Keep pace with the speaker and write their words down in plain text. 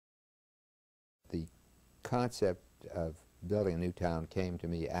concept of building a new town came to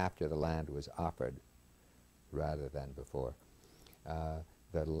me after the land was offered rather than before.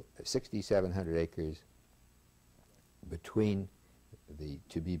 The 6,700 acres between the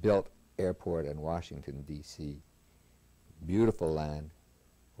to-be-built airport and Washington, D.C., beautiful land,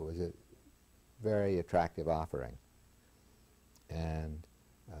 was a very attractive offering. And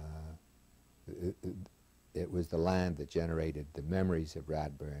it was the land that generated the memories of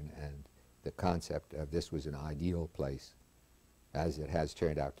Radburn and the concept of this was an ideal place, as it has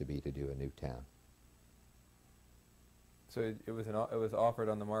turned out to be, to do a new town. So it was offered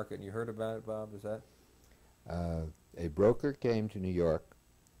on the market, and you heard about it, Bob? Is that? A broker came to New York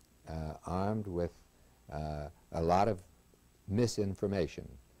armed with a lot of misinformation,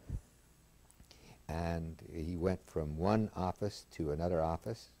 and he went from one office to another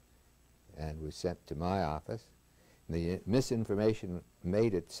office and was sent to my office. The misinformation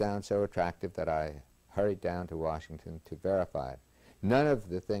made it sound so attractive that I hurried down to Washington to verify it. None of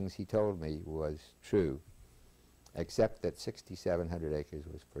the things he told me was true, except that 6,700 acres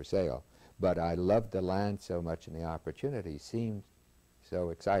was for sale. But I loved the land so much and the opportunity seemed so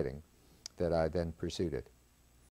exciting that I then pursued it.